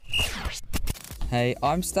Hey,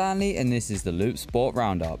 I'm Stanley and this is the Loop Sport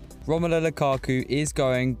Roundup. Romelu Lukaku is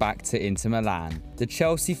going back to Inter Milan. The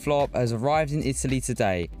Chelsea flop has arrived in Italy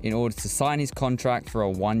today in order to sign his contract for a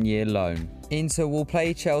one-year loan. Inter will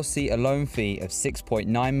pay Chelsea a loan fee of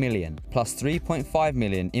 6.9 million plus 3.5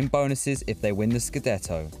 million in bonuses if they win the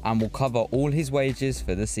Scudetto, and will cover all his wages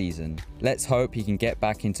for the season. Let's hope he can get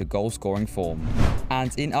back into goal-scoring form.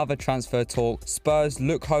 And in other transfer talk, Spurs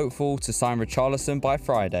look hopeful to sign Richarlison by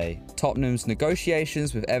Friday. Tottenham's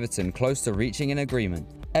negotiations with Everton close to reaching an agreement.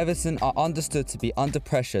 Everton are understood to be under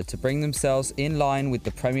pressure to bring themselves in line with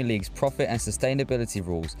the Premier League's profit and sustainability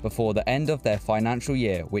rules before the end of their financial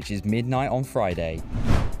year, which is midnight on Friday.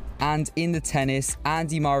 And in the tennis,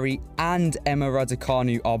 Andy Murray and Emma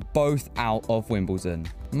Raducanu are both out of Wimbledon.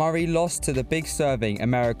 Murray lost to the big serving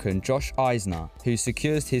American Josh Eisner, who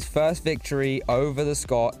secured his first victory over the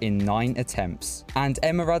Scot in 9 attempts. And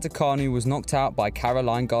Emma Raducanu was knocked out by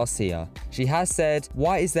Caroline Garcia. She has said,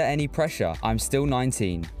 "Why is there any pressure? I'm still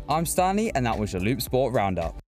 19. I'm Stanley and that was your Loop Sport Roundup.